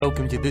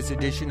Welcome to this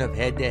edition of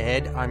Head to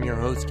Head. I'm your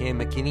host, Cam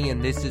McKinney,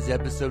 and this is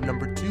episode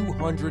number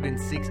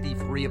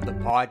 263 of the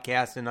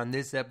podcast. And on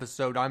this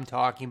episode, I'm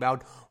talking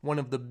about one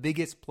of the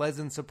biggest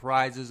pleasant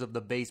surprises of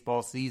the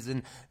baseball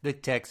season, the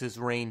Texas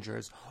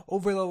Rangers.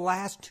 Over the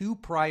last two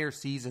prior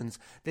seasons,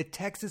 the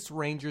Texas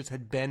Rangers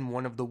had been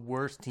one of the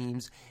worst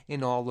teams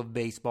in all of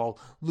baseball,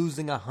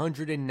 losing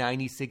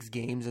 196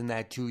 games in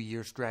that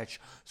two-year stretch.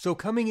 So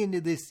coming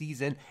into this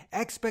season,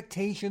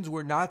 expectations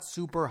were not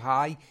super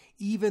high,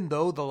 even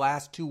though the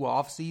last two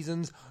off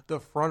seasons, the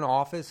front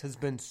office has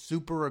been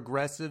super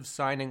aggressive,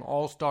 signing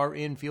all-star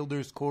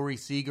infielders Corey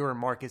Seager and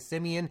Marcus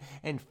Semien,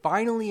 and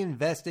finally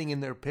investing in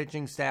their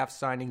pitching staff,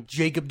 signing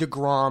Jacob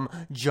deGrom,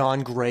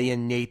 Jon Gray,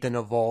 and Nathan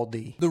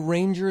Eovaldi. The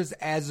Rangers,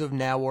 as of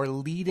now, are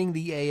leading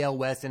the AL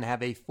West and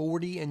have a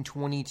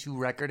 40-22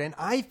 record, and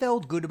I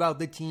felt good about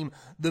the team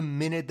the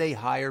minute they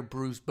hired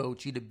Bruce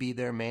Bochy to be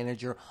their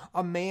manager,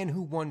 a man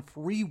who won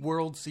 3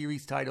 World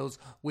Series titles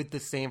with the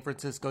San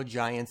Francisco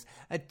Giants,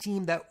 a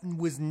team that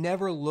was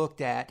never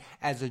looked at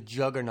as a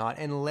juggernaut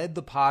and led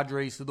the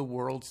Padres to the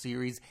World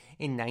Series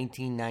in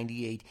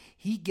 1998.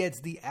 He gets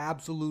the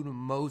absolute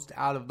most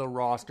out of the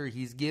roster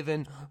he's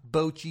given.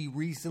 Bochy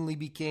recently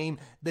became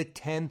the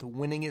 10th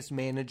winningest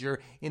manager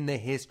in the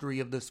history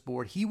of the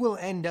sport. He will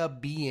end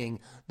up being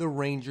the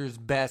Rangers'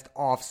 best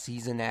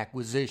offseason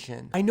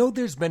acquisition. I know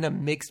there's been a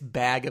mixed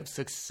bag of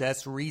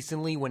success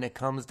recently when it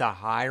comes to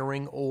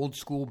hiring old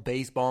school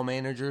baseball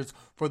managers.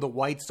 For the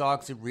White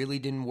Sox, it really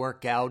didn't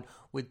work out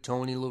with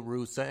Tony La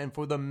Russa, and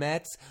for the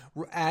Mets,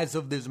 as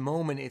of this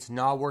moment, it's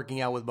not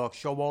working out with Buck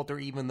Showalter,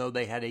 even though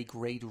they had a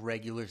great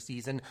regular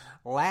season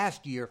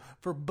last year.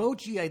 For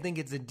Bochy, I think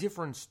it's a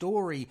different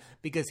story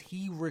because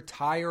he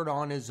retired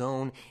on his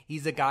own.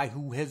 He's a guy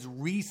who has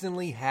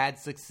recently had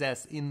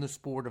success in the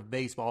sport of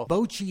baseball.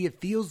 Bochy,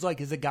 it feels like,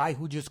 is a guy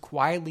who just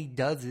quietly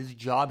does his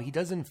job. He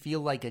doesn't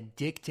feel like a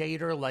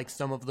dictator like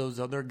some of those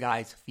other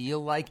guys feel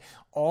like.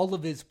 All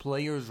of his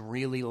players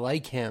really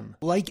like him.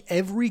 Like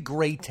every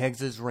great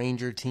Texas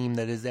Ranger team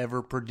that has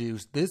ever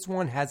produced, this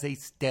one has a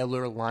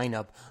stellar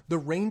lineup. The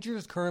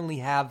Rangers currently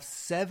have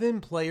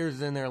 7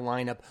 players in their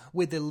lineup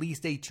with at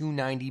least a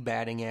 .290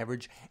 batting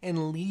average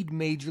and lead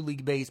Major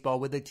League Baseball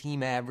with a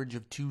team average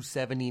of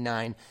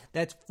 .279.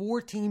 That's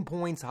 14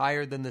 points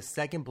higher than the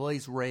second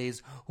place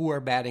Rays, who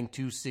are batting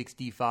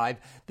 .265.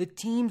 The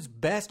team's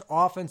best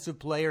offensive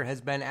player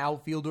has been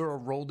outfielder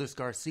Aroldis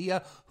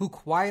Garcia, who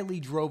quietly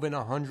drove in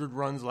 100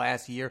 runs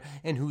last year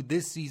and who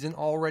this season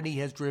already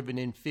has driven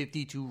in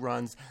 52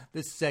 runs,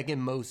 the second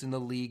most in the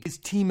league. His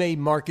teammate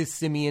Marcus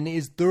Semien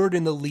is third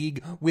in the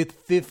league with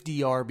 50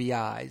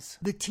 RBIs.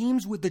 The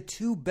teams with the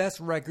 2 best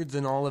records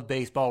in all of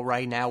baseball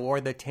right now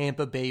are the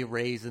Tampa Bay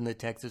Rays and the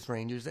Texas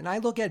Rangers, and I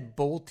look at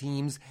both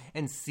teams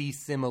and see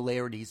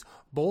similarities.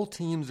 Both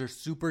teams are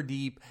super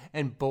deep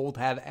and both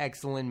have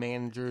excellent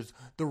managers,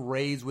 the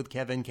Rays with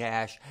Kevin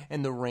Cash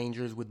and the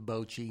Rangers with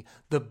Bochy.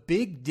 The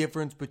big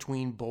difference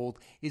between both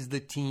is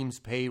the team's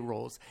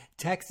payrolls.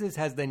 Texas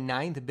has the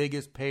 9th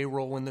biggest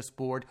payroll in the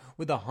sport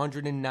with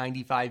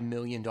 $195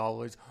 million,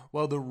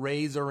 while the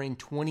Rays are in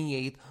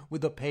 28th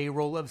with a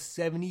payroll of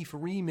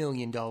 $73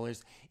 million.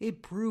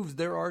 It proves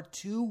there are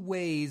 2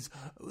 ways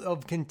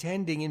of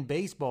contending in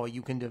baseball.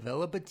 You can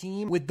develop a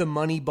team with the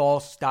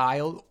Moneyball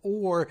style,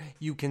 or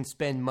you can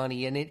spend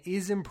money, and it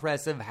is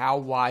impressive how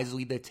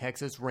wisely the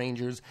Texas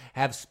Rangers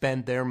have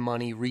spent their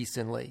money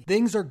recently.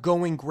 Things are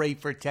going great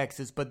for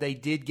Texas, but they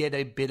did get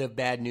a bit of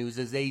bad news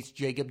as ace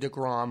Jacob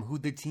deGrom, who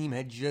the team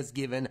had just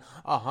given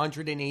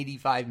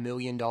 $185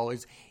 million,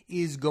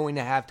 is going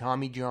to have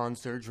Tommy John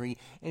surgery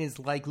and is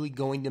likely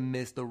going to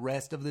miss the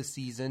rest of the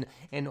season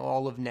and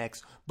all of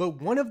next. But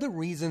one of the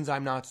reasons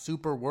I'm not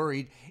super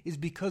worried is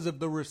because of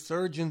the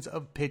resurgence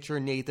of pitcher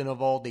Nathan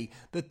Eovaldi.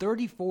 The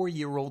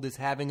 34-year-old is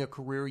having a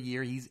career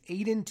year. He's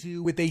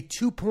 8-2 with a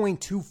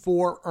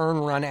 2.24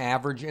 earned run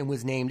average and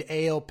was named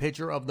AL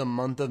Pitcher of the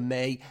Month of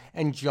May.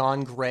 And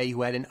Jon Gray,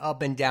 who had an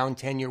up and down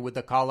tenure with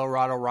the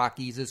Colorado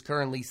Rockies, is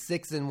currently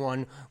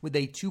 6-1 with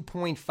a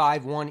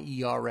 2.51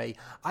 ERA.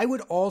 I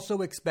would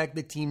also expect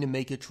the team to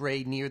make a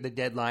trade near the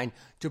deadline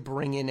to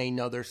bring in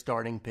another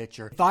starting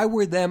pitcher. If I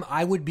were them,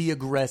 I would be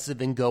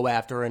aggressive and go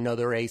after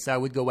another ace. I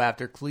would go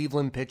after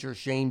Cleveland pitcher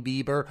Shane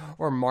Bieber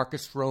or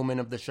Marcus Stroman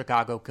of the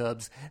Chicago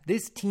Cubs.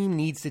 This team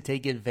needs to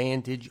take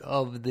advantage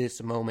of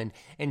this moment,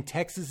 and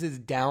Texas's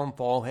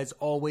downfall has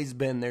always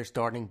been their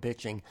starting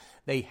pitching.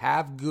 They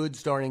have good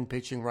starting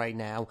pitching right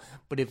now,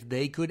 but if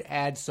they could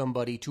add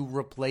somebody to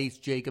replace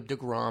Jacob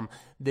deGrom,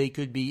 they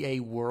could be a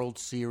World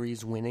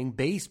Series winning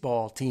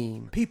baseball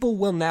team. People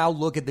will now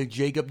look at the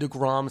Jacob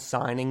deGrom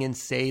signing and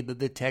say that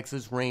the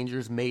Texas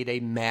Rangers made a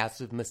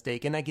massive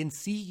mistake, and I can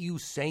see you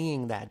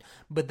saying that,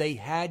 but they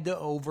had to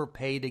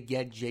overpay to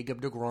get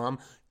Jacob deGrom.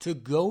 to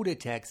go to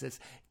Texas.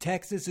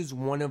 Texas is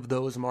one of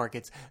those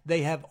markets.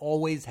 They have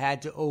always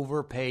had to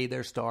overpay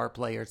their star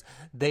players.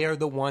 They are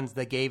the ones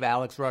that gave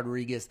Alex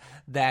Rodriguez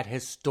that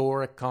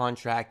historic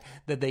contract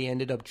that they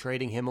ended up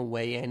trading him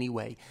away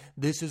anyway.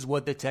 This is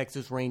what the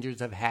Texas Rangers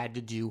have had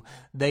to do.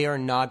 They are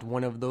not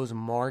one of those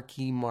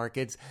marquee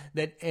markets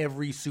that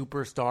every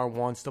superstar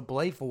wants to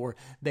play for.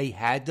 They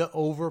had to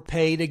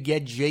overpay to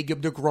get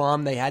Jacob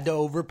deGrom. They had to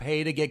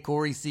overpay to get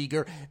Corey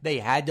Seager. They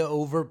had to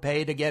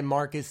overpay to get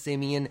Marcus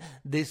Semien.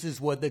 This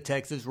is what the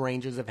Texas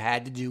Rangers have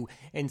had to do,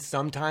 and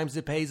sometimes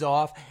it pays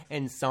off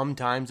and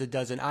sometimes it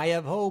doesn't. I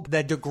have hope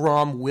that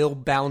deGrom will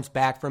bounce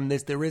back from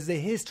this. There is a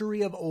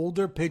history of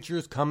older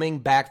pitchers coming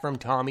back from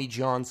Tommy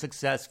John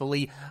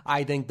successfully.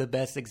 I think the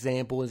best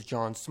example is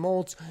John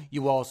Smoltz.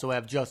 You also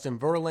have Justin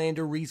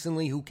Verlander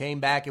recently, who came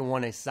back and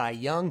won a Cy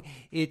Young.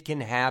 It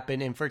can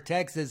happen, and for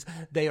Texas,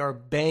 they are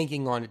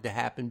banking on it to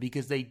happen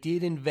because they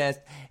did invest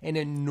an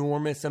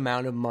enormous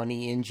amount of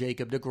money in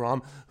Jacob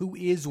deGrom, who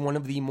is one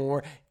of the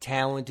more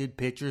talented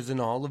pitchers in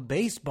all of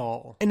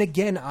baseball. And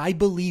again, I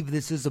believe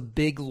this is a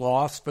big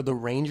loss for the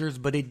Rangers,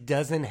 but it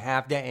doesn't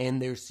have to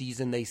end their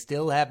season. They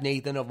still have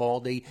Nathan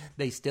Eovaldi.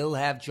 They still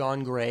have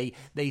John Gray.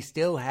 They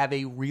still have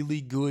a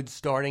really good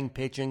starting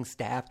pitching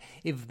staff.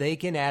 If they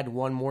can add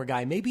one more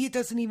guy, maybe it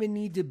doesn't even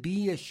need to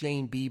be a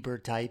Shane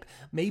Bieber type.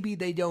 Maybe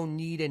they don't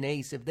need an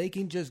ace. If they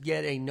can just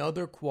get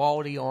another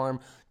quality arm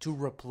to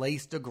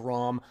replace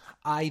deGrom,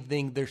 I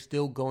think they're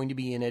still going to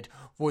be in it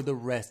for the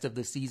rest of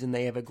the season.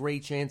 They have a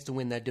great chance to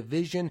win that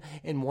division,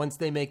 and once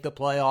they make the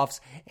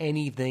playoffs,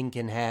 anything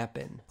can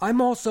happen.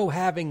 I'm also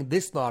having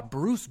this thought.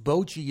 Bruce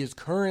Bochy is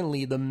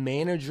currently the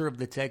manager of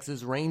the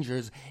Texas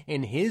Rangers,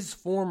 and his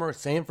former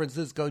San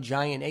Francisco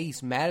Giant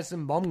ace,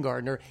 Madison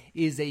Bumgarner,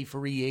 is a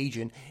free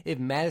agent. If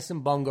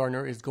Madison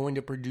Bumgarner is going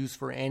to produce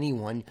for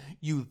anyone,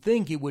 you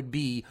think it would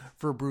be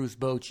for Bruce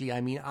Bochy.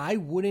 I mean, I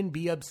wouldn't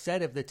be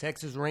upset if the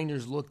Texas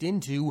Rangers looked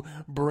into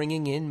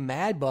bringing in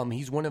Mad Bum.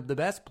 He's one of the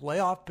best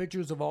playoff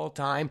pitchers of all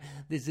time.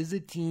 This is a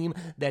team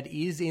that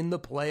is in the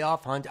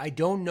playoff hunt. I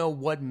don't know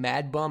what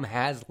Mad Bum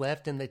has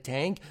left in the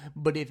tank,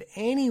 but if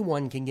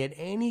anyone can get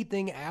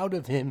anything out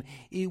of him,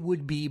 it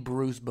would be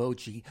Bruce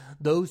Bochy.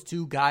 Those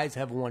two guys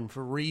have won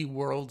 3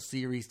 World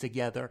Series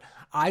together.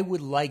 I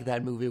would like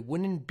that move. It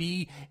wouldn't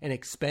be an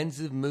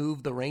expensive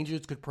move. The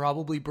Rangers could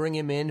probably bring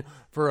him in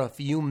for a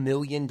few $1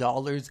 million.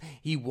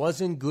 He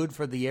wasn't good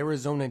for the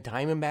Arizona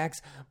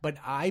Diamondbacks, but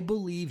I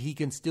believe he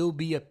can still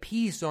be a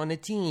piece on a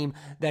team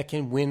that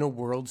can win a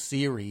World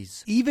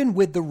Series. Even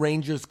with the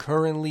Rangers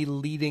currently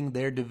leading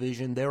their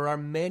division, there are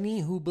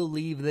many who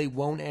believe they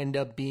won't end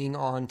up being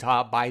on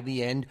top by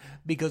the end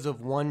because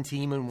of one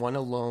team and one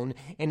alone,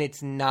 and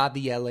it's not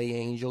the LA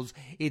Angels,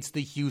 it's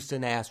the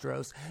Houston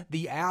Astros.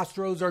 The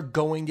Astros are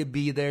going to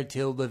be there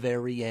till the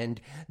very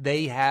end.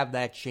 They have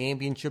that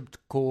championship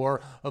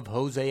core of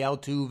Jose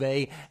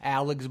Altuve,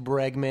 Alex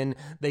Bregman.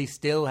 They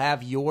still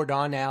have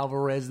Yordan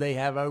Alvarez. They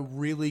have a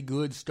really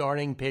good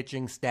starting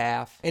pitching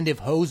staff. And if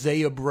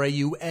Jose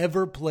Abreu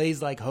ever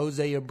plays like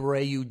Jose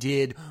Abreu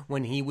did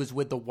when he was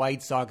with the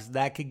White Sox,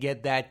 that could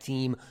get that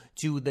team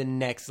to the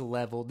next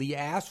level. The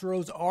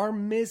Astros are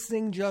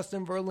missing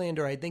Justin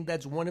Verlander. I think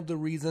that's one of the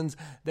reasons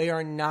they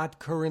are not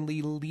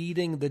currently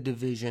leading the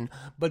division.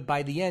 But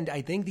by the end,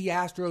 I think the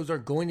Astros are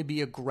going to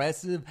be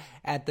aggressive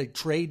at the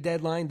trade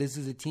deadline. This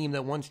is a team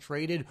that once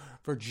traded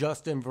for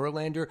Justin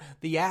Verlander.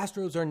 The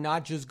Astros are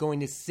not just going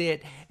to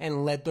sit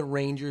and let the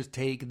Rangers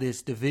take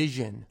this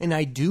division. And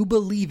I do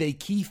believe a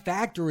key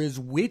factor is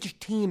which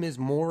team is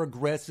more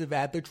aggressive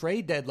at the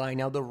trade deadline.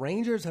 Now, the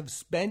Rangers have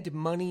spent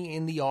money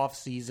in the off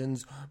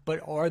seasons, but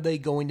are they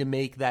going to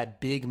make that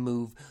big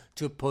move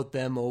to put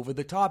them over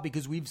the top?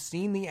 Because we've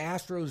seen the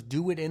Astros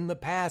do it in the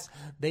past.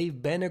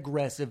 They've been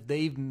aggressive.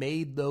 They've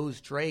made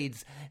those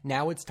trades.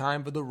 Now it's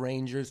time for the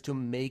Rangers to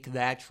make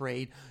that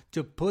trade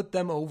to put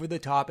them over the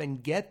top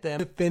and get them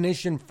to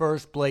finish in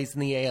first place in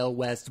the AL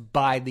West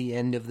by the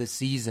end of the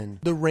season.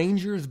 The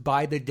Rangers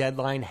by the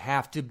deadline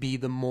have to be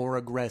the more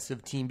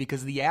aggressive team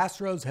because the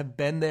Astros have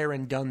been there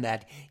and done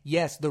that.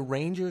 Yes, the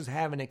Rangers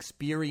have an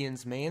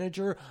experienced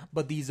manager,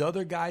 but these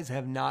other guys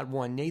have not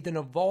won. Nathan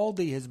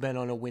Eovaldi has been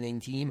on a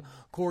winning team.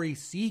 Corey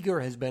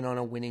Seager has been on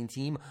a winning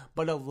team,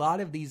 but a lot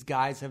of these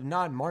guys have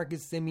not.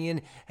 Marcus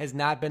Semien has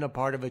not been a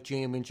part of a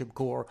championship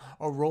core.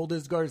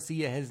 Aroldis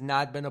Garcia has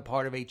not been a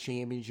part of a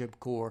championship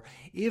core.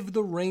 If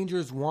the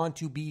Rangers want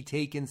to be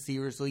taken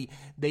seriously,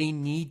 they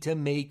need to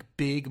make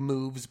big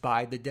moves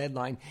by the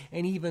deadline,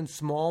 and even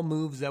small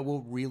moves that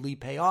will really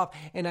pay off.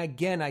 And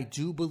again, I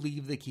do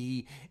believe the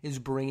key is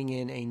bringing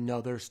in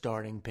another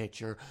starting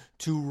pitcher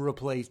to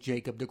replace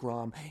Jacob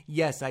deGrom.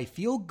 Yes, I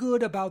feel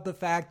good about the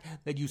fact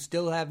that you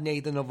still have have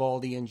Nathan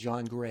Eovaldi and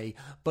John Gray,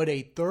 but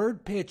a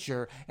third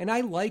pitcher, and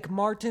I like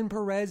Martin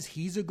Perez,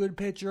 he's a good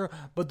pitcher,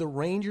 but the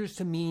Rangers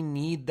to me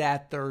need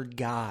that third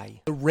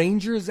guy. The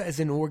Rangers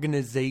as an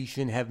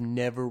organization have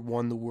never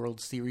won the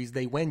World Series.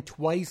 They went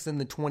twice in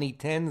the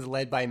 2010s,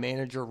 led by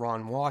manager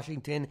Ron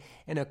Washington,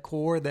 and a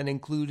core that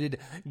included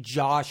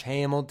Josh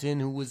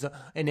Hamilton, who was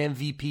an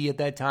MVP at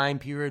that time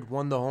period,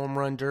 won the home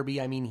run derby.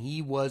 I mean,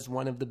 he was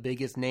one of the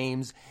biggest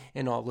names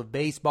in all of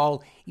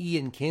baseball.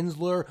 Ian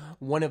Kinsler,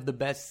 one of the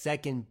best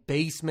second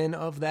basemen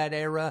of that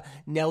era.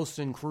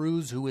 Nelson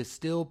Cruz, who is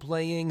still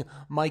playing.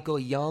 Michael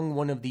Young,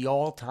 one of the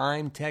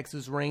all-time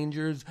Texas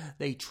Rangers.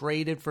 They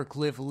traded for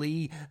Cliff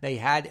Lee. They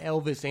had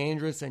Elvis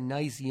Andrus, a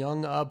nice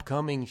young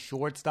upcoming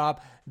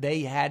shortstop.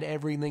 They had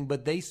everything,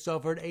 but they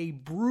suffered a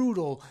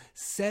brutal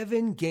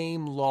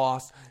 7-game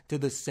loss to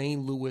the St.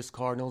 Louis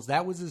Cardinals.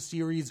 That was a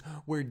series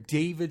where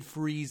David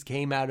Freese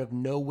came out of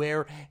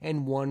nowhere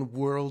and won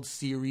World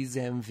Series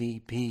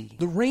MVP.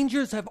 The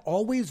Rangers have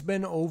always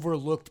been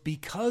overlooked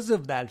because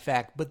of that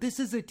fact, but this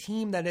is a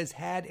team that has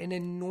had an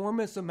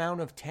enormous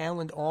amount of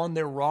talent on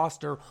their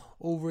roster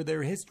over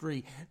their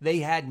history. They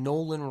had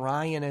Nolan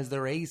Ryan as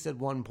their ace at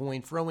one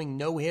point, throwing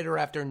no-hitter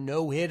after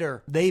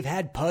no-hitter. They've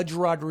had Pudge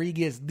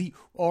Rodriguez,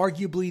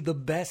 arguably the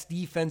best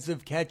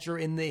defensive catcher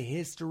in the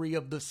history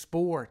of the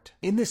sport.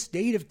 In the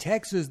state of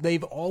Texas,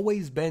 they've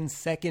always been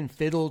second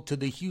fiddle to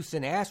the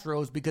Houston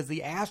Astros because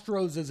the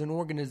Astros as an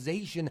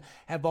organization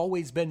have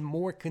always been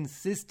more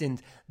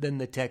consistent than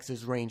the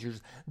Texas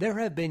Rangers. There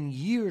have been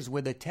years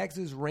where the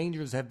Texas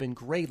Rangers have been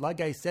great. Like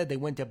I said, they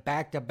went to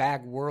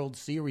back-to-back World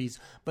Series,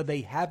 but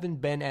they haven't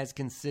been as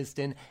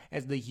consistent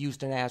as the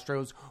Houston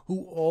Astros,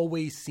 who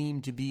always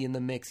seem to be in the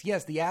mix.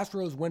 Yes, the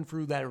Astros went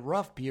through that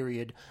rough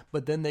period,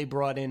 but then they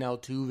brought in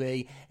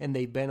Altuve, and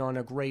they've been on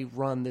a great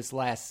run this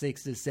last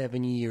 6 to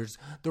 7 years.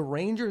 The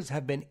Rangers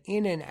have been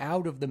in and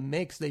out of the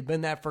mix. They've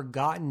been that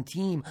forgotten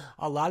team.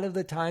 A lot of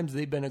the times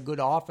they've been a good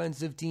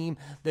offensive team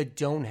that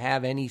don't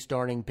have any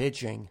starting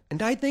pitching.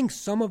 And I think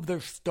some of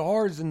their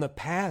stars in the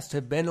past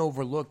have been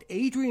overlooked.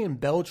 Adrian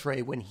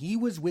Beltre, when he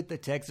was with the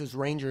Texas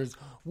Rangers,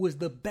 was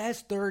the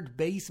best third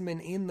baseman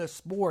in the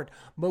sport,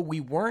 but we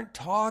weren't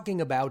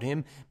talking about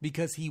him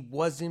because he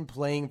wasn't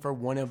playing for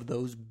one of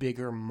those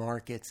bigger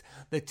markets.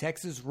 The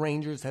Texas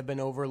Rangers have been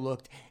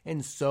overlooked,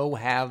 and so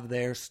have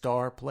their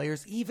star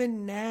players.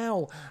 Even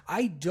now,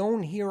 I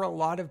don't hear a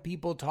lot of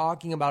people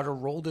talking about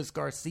Aroldis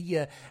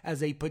Garcia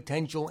as a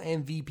potential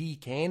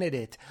MVP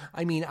candidate.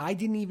 I mean, I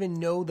didn't even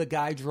know the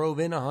guy drove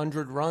in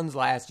 100 runs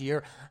last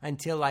year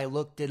until I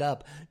looked it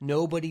up.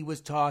 Nobody was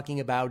talking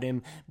about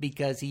him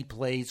because he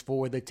plays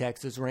for the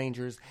Texas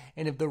Rangers.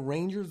 And if the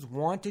Rangers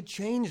want to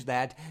change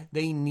that,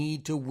 they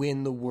need to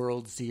win the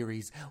World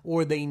Series,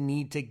 or they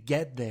need to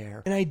get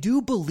there. And I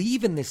do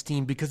believe in this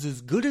team because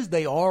as good as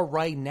they are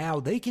right now,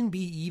 they can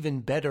be even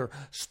better.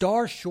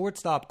 Star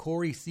shortstop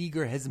Corey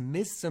Seager has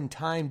missed some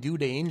time due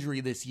to injury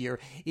this year.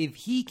 If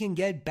he can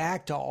get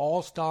back to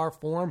all-star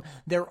form,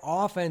 their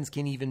offense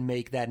can even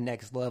make that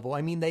next level.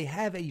 I mean, they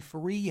have a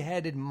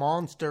three-headed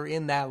monster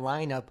in that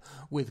lineup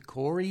with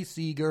Corey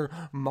Seager,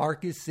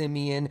 Marcus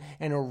Semien,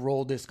 and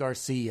Aroldis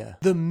Garcia.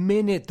 The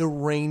minute the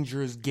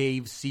Rangers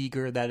gave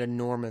Seager that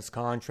enormous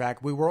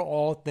contract, we were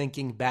all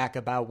thinking back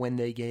about when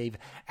they gave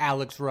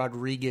Alex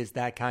Rodriguez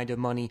that kind of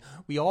money.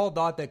 We all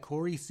thought that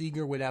Corey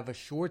Seager would have a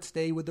short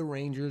stay with the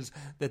Rangers,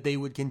 that they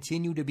would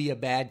continue to be a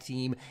bad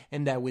team,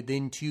 and that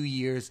within 2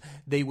 years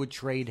they would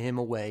trade him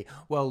away.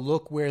 Well,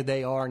 look where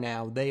they are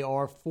now. They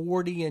are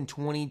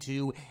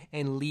 40-22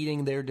 and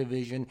leading their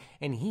division,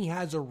 and he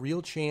has a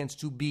real chance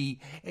to be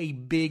a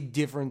big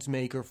difference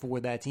maker for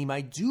that team.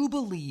 I do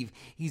believe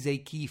he's a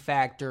key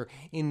factor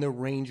in the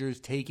Rangers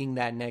taking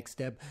that next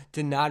step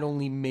to not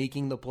only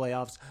making the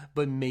playoffs,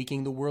 but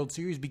making the World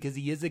Series, because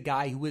he is a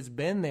guy who has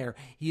been there.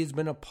 He has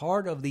been a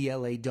part of the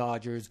LA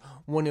Dodgers,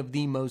 one of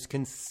the most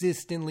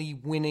consistently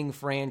winning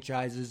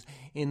franchises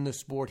in the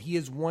sport. He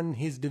has won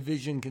his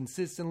division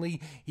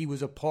consistently. He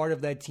was a part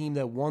of that team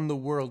that won the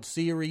World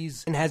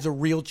Series and has a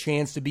real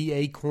chance to be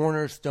a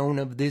cornerstone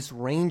of this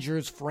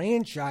Rangers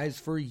franchise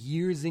for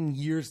years and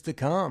years to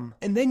come.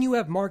 And then you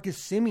have Marcus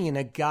Semien,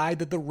 a guy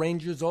that the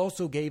Rangers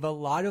also gave a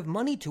lot of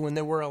money to, and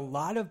there were a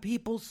lot of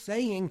people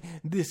saying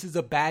this is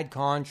a bad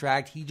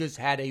contract. He just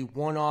had a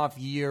one-off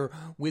year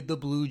with the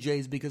Blue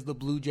Jays because the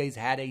Blue Jays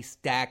had a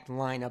stacked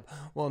lineup.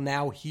 Well,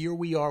 now here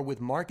we are with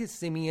Marcus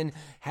Semien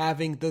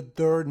having the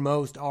third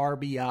most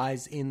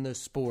RBIs in the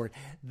sport.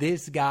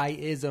 This guy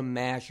is a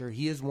masher.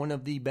 He is one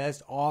of the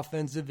best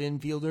offensive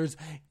infielders.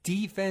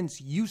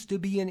 Defense used to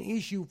be an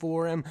issue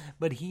for him,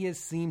 but he has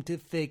seemed to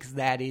fix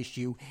that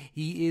issue.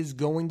 He is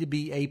going to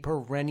be a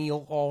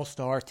perennial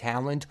all-star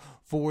talent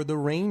for the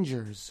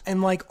Rangers.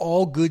 And like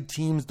all good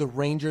teams, the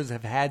Rangers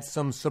have had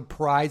some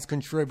surprise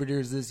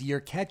contributors this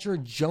year. Catcher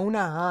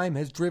Jonah Heim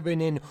has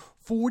driven in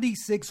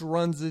 46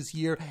 runs this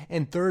year,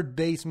 and third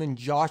baseman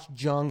Josh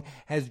Jung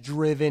has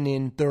driven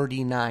in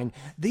 39.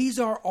 These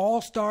are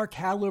all-star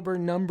caliber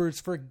numbers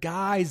for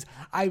guys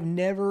I've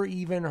never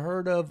even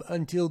heard of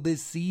until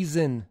this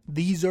season.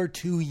 These are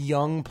two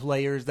young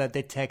players that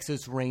the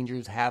Texas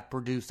Rangers have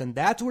produced, and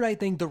that's what I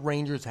think the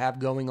Rangers have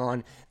going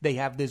on. They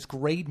have this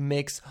great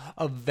mix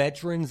of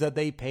veterans that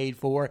they paid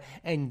for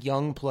and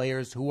young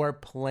players who are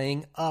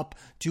playing up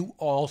to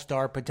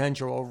all-star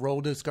potential.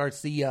 Aroldis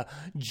Garcia,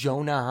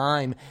 Jonah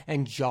Heim,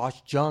 and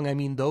Josh Jung. I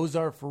mean, those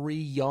are free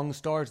young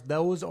stars.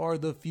 Those are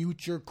the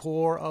future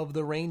core of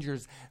the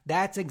Rangers.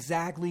 That's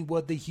exactly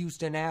what the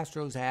Houston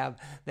Astros have.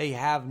 They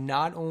have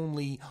not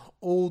only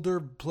older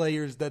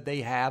players that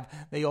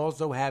they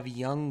also have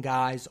young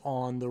guys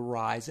on the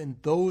rise. And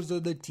those are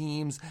the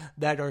teams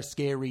that are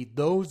scary.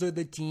 Those are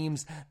the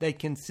teams that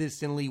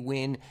consistently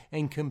win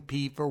and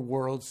compete for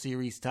World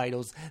Series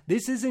titles.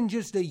 This isn't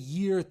just a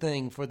year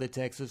thing for the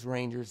Texas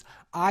Rangers.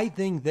 I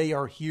think they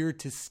are here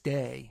to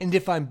stay. And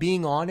if I'm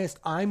being honest,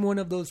 I'm one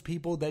of those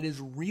people that is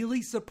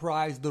really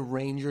surprised the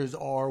Rangers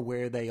are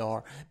where they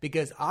are,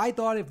 because I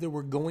thought if there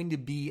were going to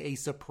be a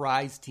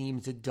surprise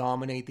team to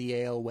dominate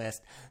the AL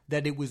West,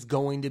 that it was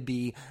going to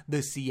be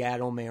the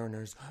Seattle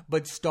Mariners.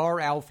 But star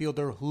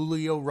outfielder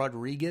Julio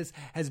Rodriguez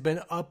has been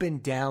up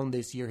and down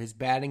this year. His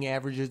batting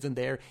average isn't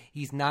there.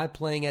 He's not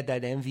playing at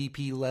that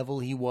MVP level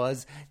he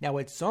was. Now,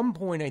 at some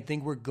point, I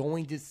think we're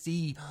going to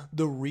see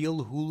the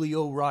real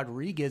Julio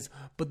Rodriguez,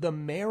 but the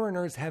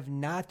Mariners have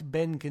not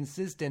been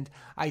consistent.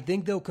 I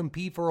think they'll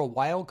compete for a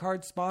wild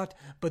card spot,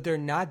 but they're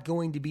not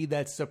going to be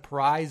that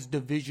surprise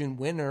division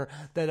winner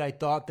that I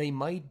thought they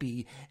might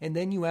be. And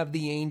then you have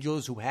the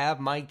Angels, who have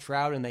Mike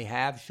Trout and they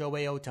have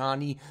Shohei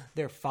Ohtani.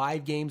 They're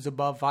 5 games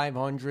above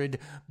 500,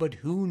 but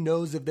who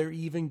knows if they're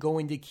even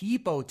going to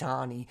keep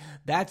Ohtani?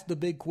 That's the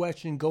big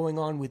question going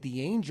on with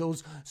the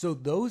Angels. So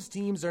those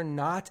teams are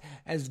not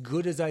as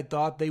good as I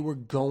thought they were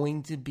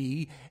going to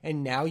be.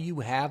 And now you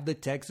have the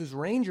Texas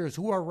Rangers,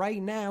 who are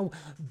right now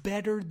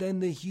better than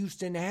the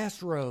Houston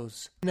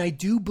Astros. And I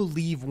do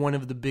believe one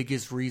of the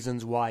biggest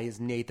reasons why is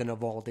Nathan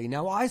Eovaldi.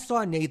 Now, I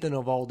saw Nathan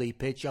Eovaldi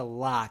pitch a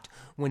lot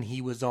when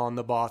he was on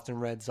the Boston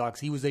Red Sox.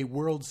 He was a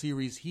World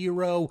Series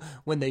hero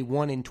when they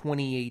won in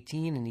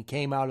 2018, and he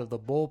came out of the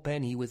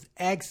bullpen. He was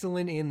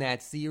excellent in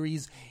that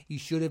series. He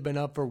should have been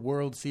up for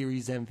World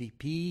Series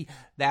MVP.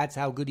 That's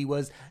how good he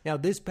was. Now,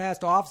 this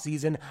past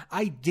offseason,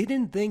 I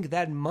didn't think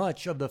that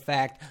much of the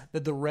fact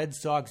that the Red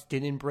Sox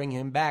didn't bring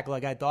him back.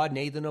 Like, I thought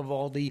Nathan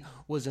Eovaldi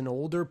was an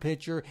older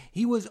pitcher.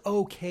 He was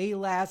okay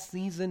last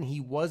season.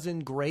 He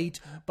wasn't great,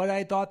 but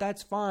I thought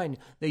that's fine.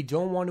 They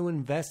don't want to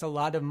invest a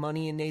lot of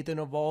money in Nathan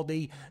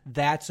Eovaldi.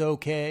 That's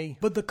okay.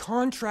 But the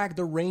contract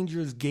the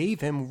Rangers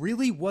gave him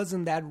really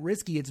wasn't that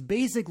risky. It's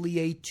basically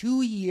a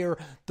 2-year,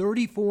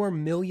 $34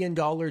 million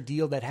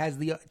deal that has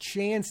the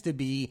chance to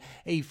be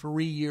a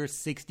 3-year,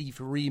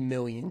 $63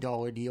 million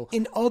deal.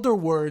 In other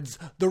words,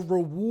 the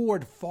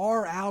reward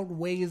far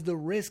outweighs the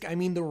risk. I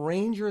mean, the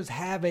Rangers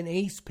have an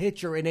ace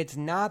pitcher, and it's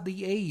not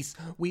the ace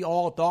we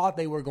all thought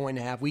they were going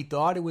to have. We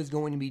thought it was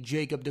going to be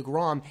Jacob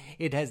deGrom.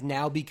 It has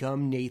now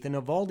become Nathan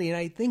Eovaldi, and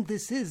I think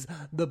this is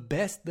the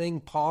best thing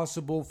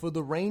possible for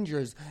the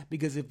Rangers,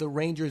 because if the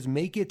Rangers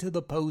make it to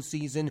the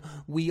postseason,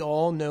 we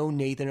all know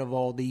Nathan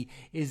Eovaldi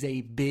is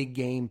a big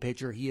game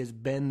pitcher. He has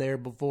been there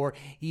before.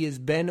 He has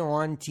been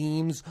on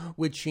teams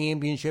with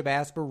championship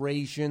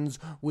aspirations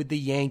with the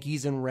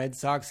Yankees and Red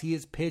Sox. He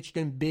has pitched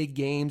in big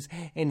games,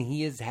 and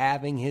he is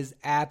having his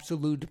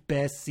absolute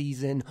best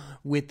season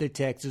with the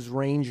Texas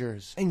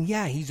Rangers. And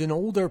yeah, he's an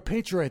older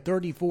pitcher at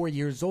 34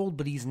 years old,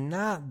 but he's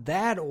not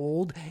that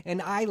old,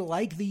 and I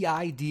like the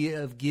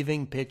idea of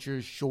giving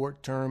pitchers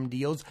short-term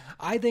deals.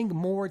 I think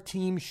more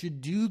teams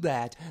should do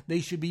that. They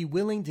should be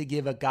willing to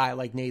give a guy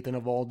like Nathan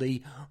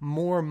Eovaldi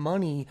more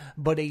money,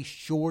 but a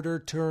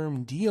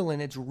shorter-term deal,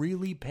 and it's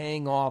really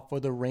paying off for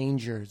the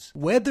Rangers.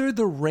 Whether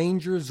the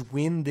Rangers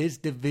win this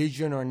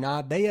division or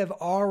not, they have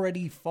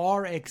already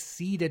far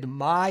exceeded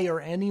my or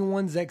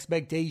anyone's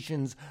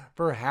expectations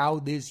for how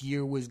this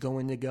year was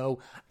going to go.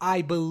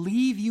 I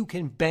believe you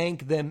can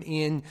bank them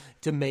in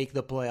to make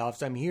the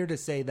playoffs. I'm here to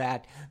say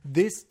that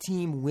this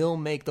team will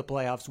make the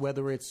playoffs,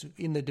 whether it's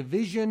in the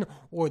division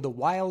or the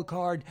wild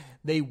card.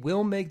 They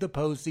will make the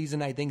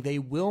postseason. I think they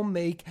will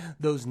make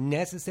those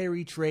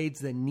necessary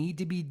trades that need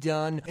to be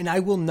done, and I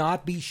will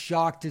not be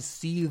shocked to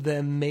see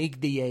them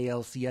make the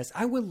ALCS.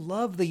 I would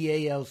love the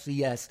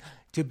ALCS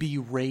to be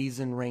Rays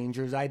and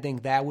Rangers. I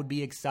think that would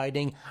be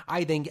exciting.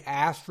 I think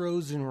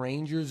Astros and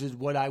Rangers is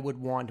what I would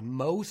want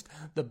most.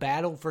 The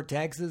battle for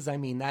Texas, I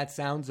mean, that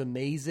sounds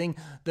amazing.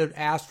 The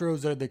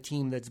Astros are the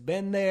team that's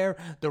been there.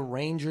 The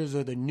Rangers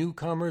are the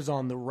newcomers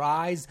on the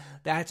rise.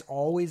 That's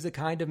always the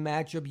kind of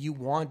matchup you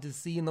want to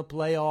see in the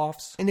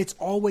playoffs. And it's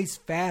always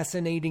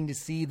fascinating to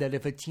see that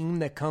if a team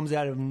that comes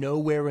out of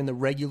nowhere in the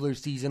regular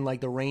season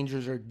like the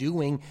Rangers are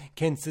doing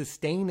can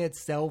sustain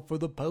itself for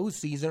the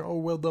postseason,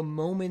 or will the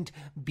moment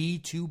be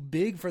too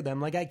big for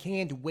them. Like, I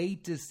can't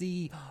wait to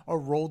see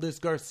Aroldis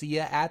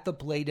Garcia at the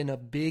plate in a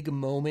big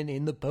moment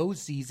in the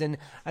postseason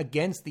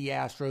against the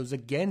Astros,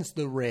 against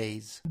the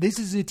Rays. This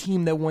is a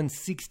team that won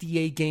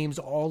 68 games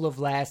all of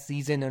last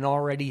season and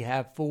already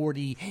have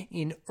 40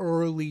 in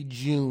early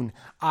June.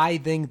 I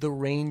think the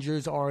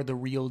Rangers are the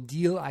real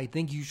deal. I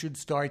think you should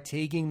start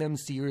taking them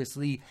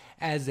seriously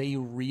as a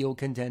real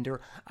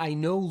contender. I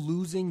know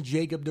losing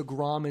Jacob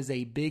deGrom is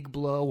a big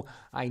blow.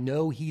 I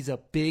know he's a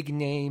big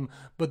name,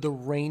 but the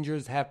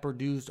Rangers have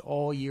produced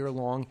all year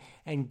long,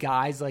 and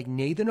guys like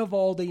Nathan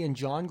Eovaldi and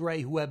Jon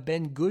Gray, who have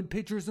been good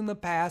pitchers in the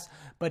past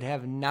but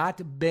have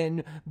not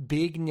been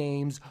big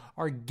names,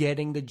 are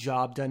getting the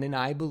job done, and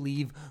I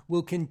believe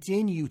will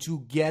continue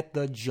to get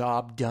the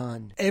job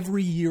done.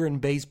 Every year in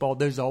baseball,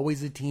 there's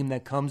always a team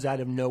that comes out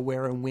of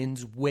nowhere and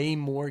wins way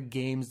more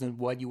games than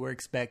what you were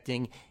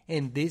expecting,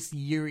 and this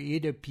year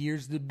it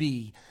appears to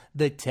be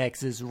the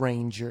Texas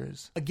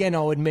Rangers. Again,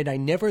 I'll admit I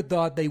never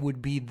thought they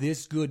would be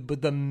this good,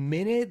 but the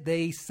minute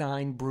they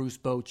signed Bruce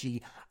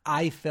Bochy,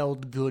 I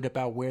felt good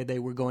about where they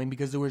were going,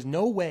 because there was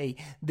no way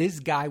this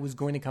guy was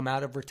going to come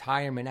out of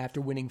retirement after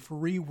winning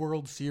 3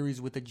 World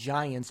Series with the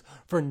Giants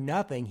for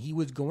nothing. He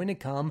was going to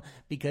come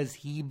because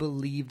he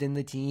believed in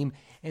the team,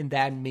 and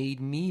that made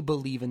me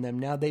believe in them.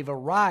 Now, they've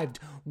arrived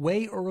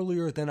way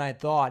earlier than I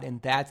thought,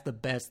 and that's the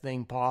best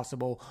thing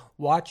possible.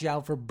 Watch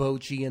out for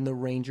Bochy and the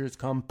Rangers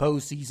come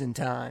postseason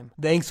time.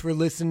 Thanks for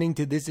listening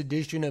to this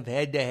edition of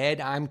Head to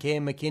Head. I'm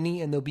Cam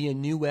McKinney, and there'll be a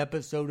new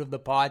episode of the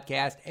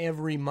podcast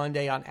every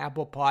Monday on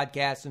Apple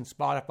Podcasts and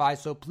Spotify,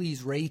 so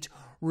please rate,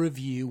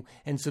 review,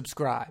 and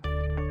subscribe.